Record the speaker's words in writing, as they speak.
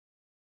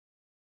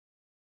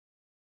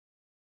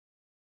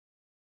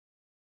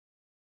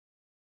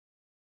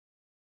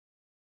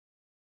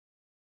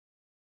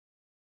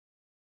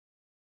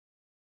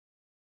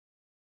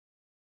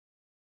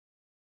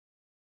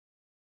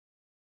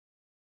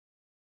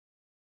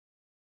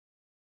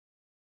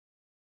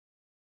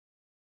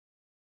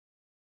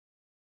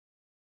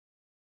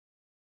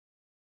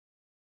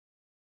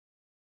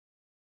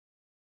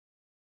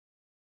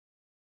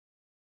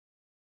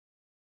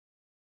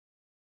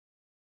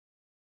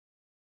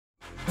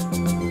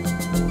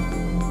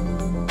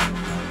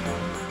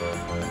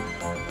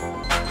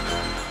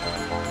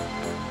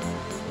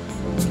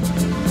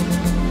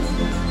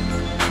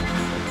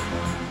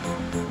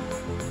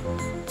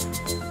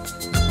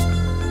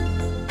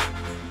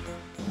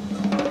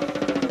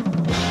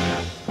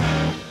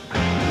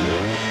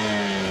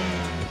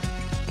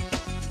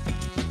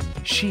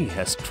She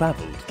has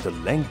travelled the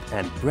length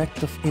and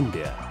breadth of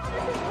India.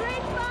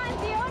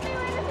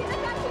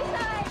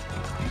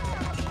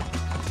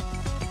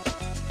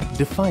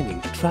 Defining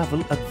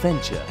travel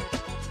adventure.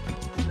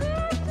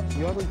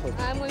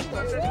 I'm going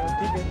first.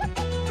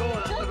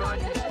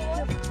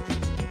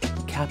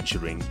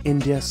 Capturing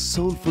India's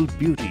soulful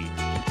beauty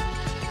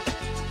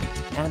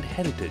and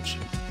heritage.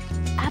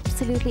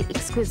 Absolutely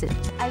exquisite.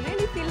 I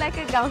really feel like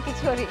a gaon ki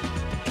chori.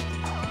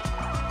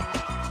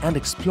 And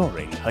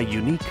exploring her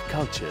unique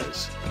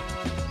cultures.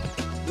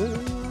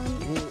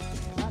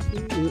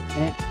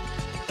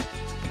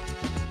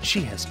 She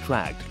has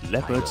tracked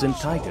leopards and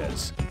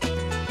tigers,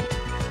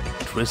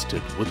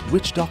 twisted with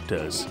witch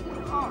doctors,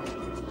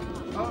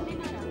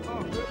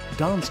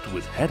 danced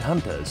with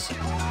headhunters,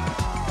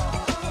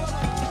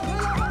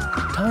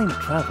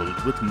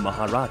 time-travelled with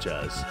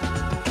Maharajas,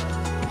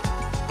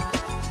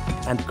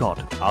 and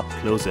got up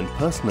close and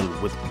personal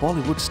with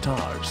Bollywood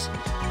stars.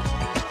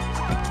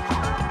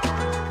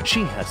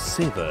 She has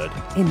savoured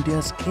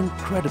India's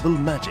incredible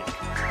magic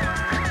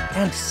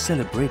and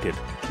celebrated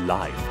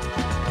life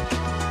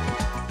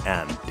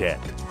and death.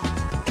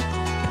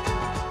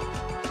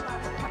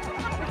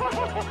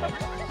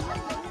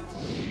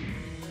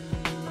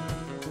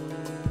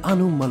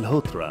 Anu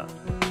Malhotra,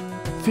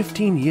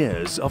 15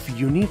 years of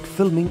unique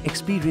filming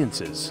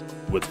experiences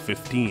with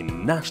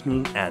 15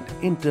 national and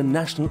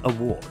international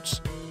awards,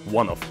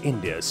 one of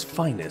India's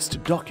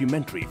finest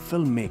documentary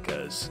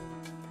filmmakers.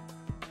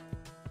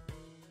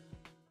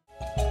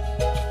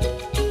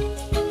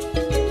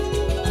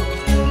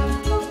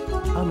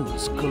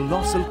 Anu's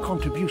colossal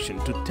contribution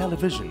to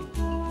television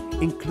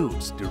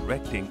includes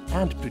directing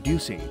and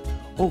producing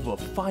over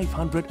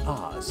 500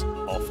 hours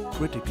of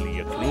critically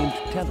acclaimed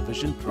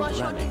television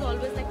programming.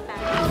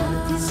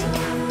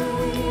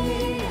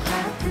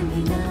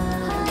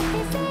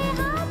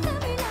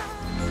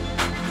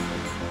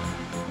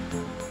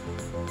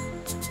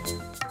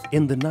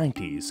 In the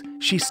 90s,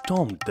 she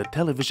stormed the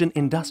television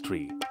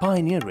industry,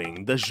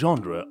 pioneering the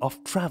genre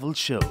of travel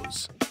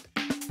shows.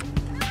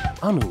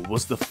 Anu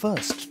was the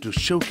first to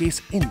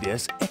showcase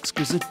India's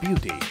exquisite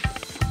beauty.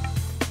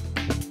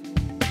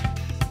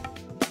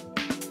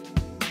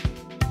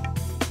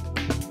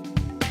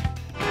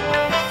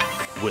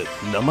 With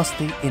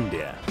Namaste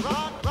India.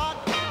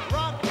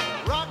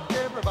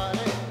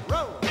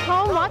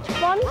 How much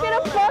fun can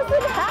a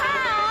person have?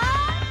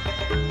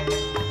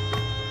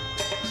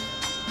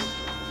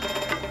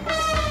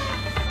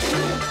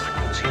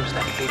 It seems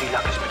that Lady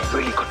Luck has been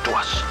really good to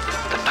us.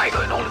 The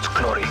tiger in all its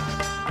glory.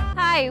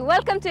 Hi,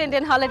 welcome to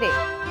Indian Holiday.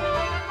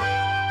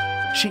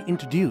 She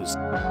introduced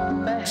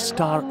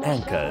star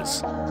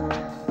anchors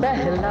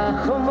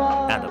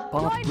and a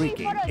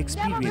path-breaking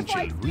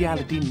experiential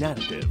reality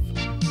narrative.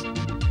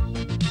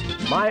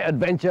 My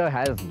adventure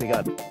has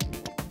begun.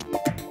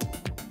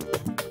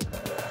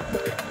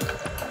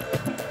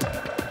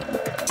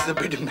 It's a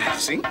bit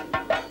embarrassing.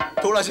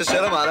 थोड़ा सा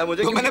शर्म आ रहा है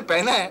मुझे कि मैंने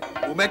पहना है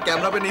वो मैं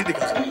कैमरा पे नहीं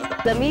दिखा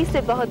सकता। ज़मीन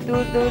से बहुत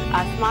दूर दूर,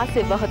 आसमान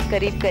से बहुत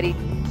करीब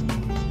करीब,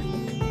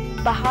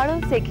 पहाड़ों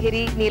से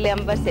घिरी, नीले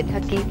अंबर से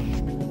ढकी,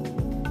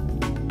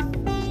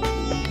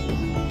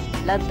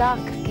 लद्दाख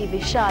की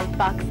विशाल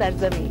पाक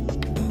सरजमीं.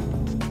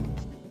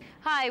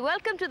 Hi,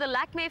 welcome to the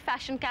Lakme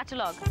Fashion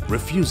Catalogue.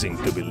 Refusing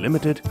to be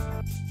limited,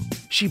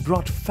 she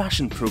brought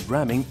fashion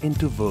programming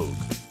into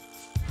vogue.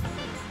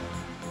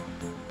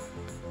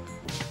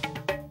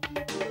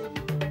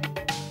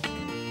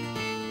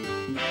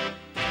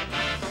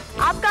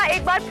 आपका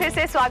एक बार फिर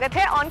से स्वागत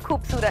है ऑन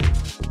खूबसूरत.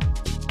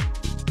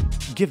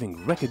 Giving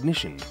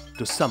recognition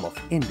to some of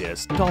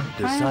India's top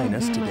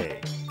designers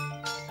today.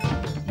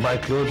 My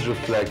clothes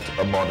reflect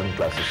a modern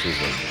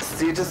classicism.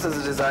 Status as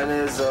a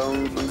designer is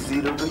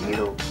zero to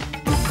hero.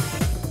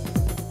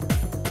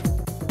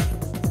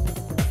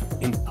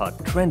 In her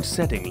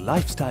trend-setting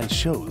lifestyle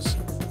shows,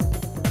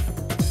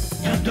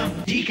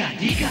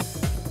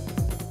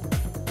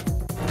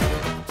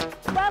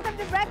 Welcome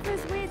to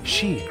Breakfast with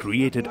she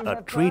created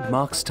a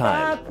trademark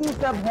style.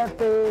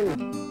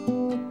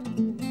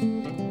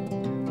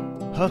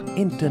 Her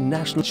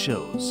international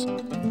shows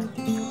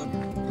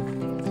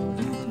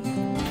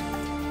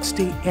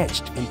stay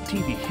etched in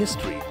TV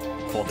history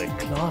for their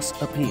class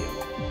appeal.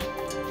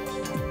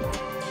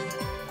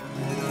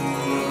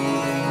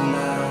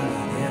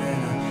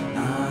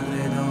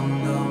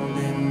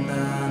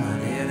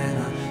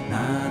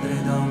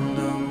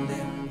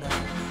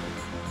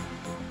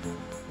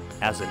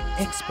 As an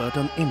expert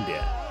on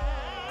India,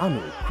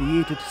 Anu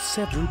created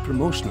several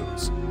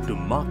promotionals to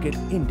market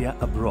India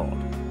abroad,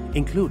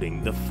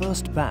 including the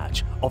first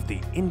batch of the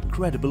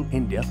Incredible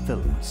India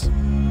films.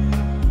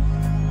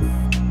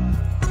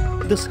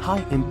 This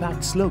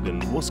high-impact slogan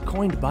was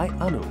coined by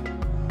Anu.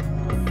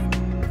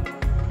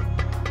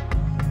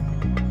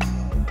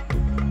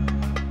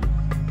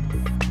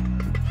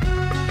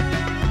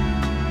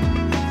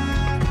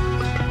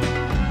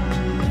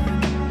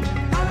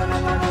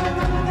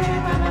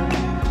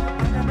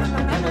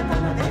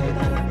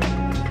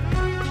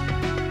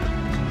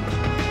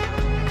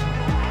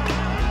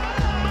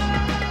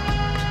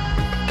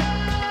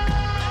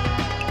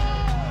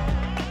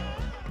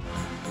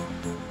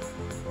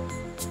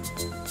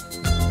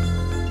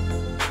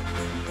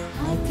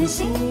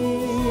 से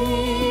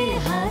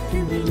हाथ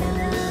मिला.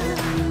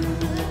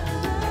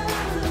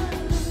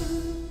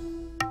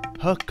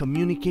 Her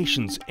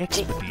communications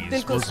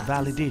expertise was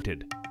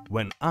validated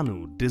when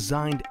Anu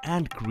designed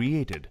and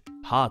created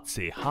Haath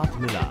Se Haath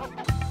Mila,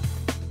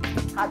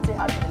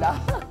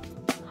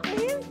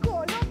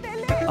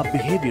 a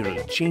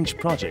behavioral change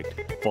project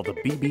for the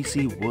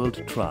BBC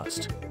World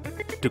Trust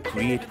to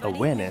create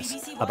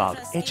awareness about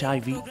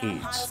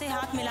HIV/AIDS.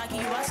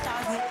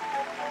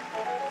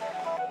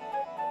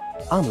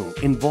 Anu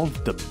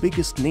involved the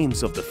biggest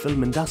names of the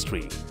film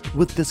industry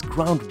with this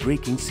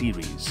groundbreaking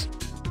series,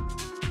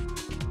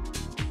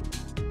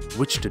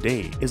 which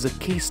today is a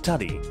case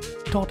study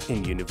taught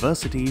in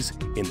universities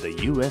in the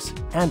US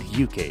and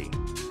UK.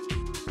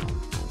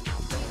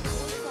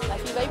 I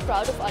feel very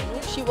proud of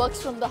Anu. She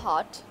works from the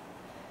heart,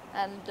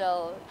 and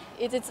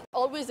it's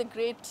always a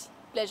great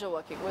pleasure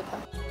working with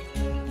her.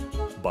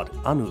 But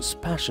Anu's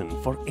passion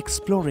for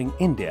exploring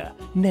India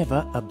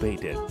never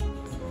abated.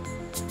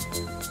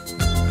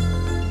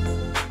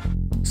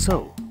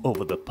 So,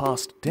 over the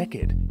past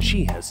decade,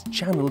 she has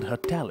channeled her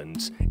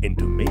talents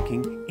into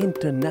making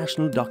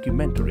international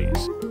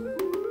documentaries.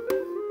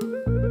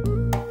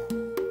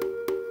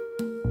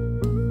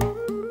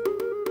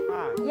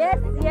 Yes,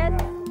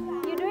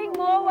 you're doing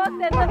more work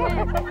than the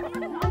men.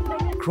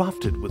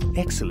 Crafted with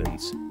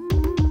excellence,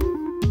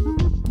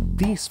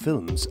 these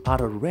films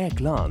are a rare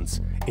glance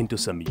into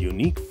some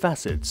unique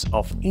facets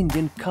of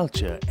Indian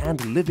culture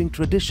and living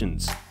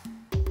traditions,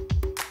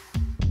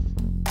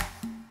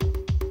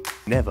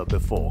 never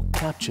before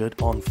captured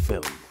on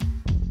film.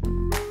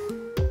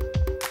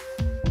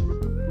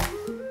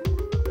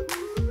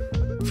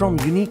 From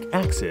unique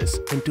access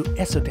into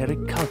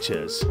esoteric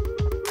cultures,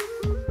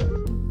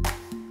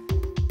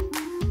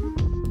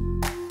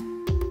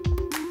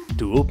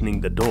 to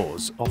opening the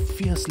doors of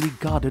fiercely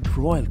guarded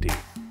royalty,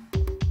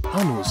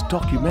 Anu's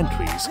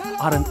documentaries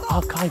are an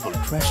archival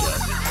treasure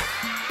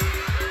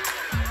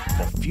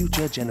for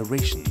future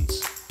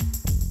generations,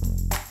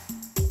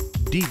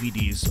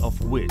 DVDs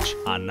of which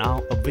are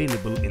now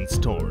available in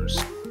stores.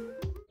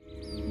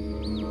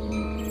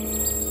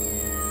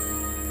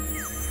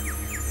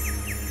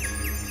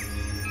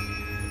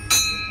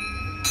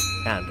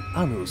 And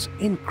Anu's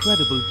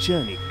incredible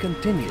journey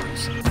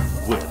continues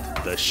with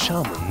the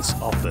Shamans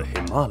of the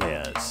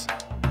Himalayas.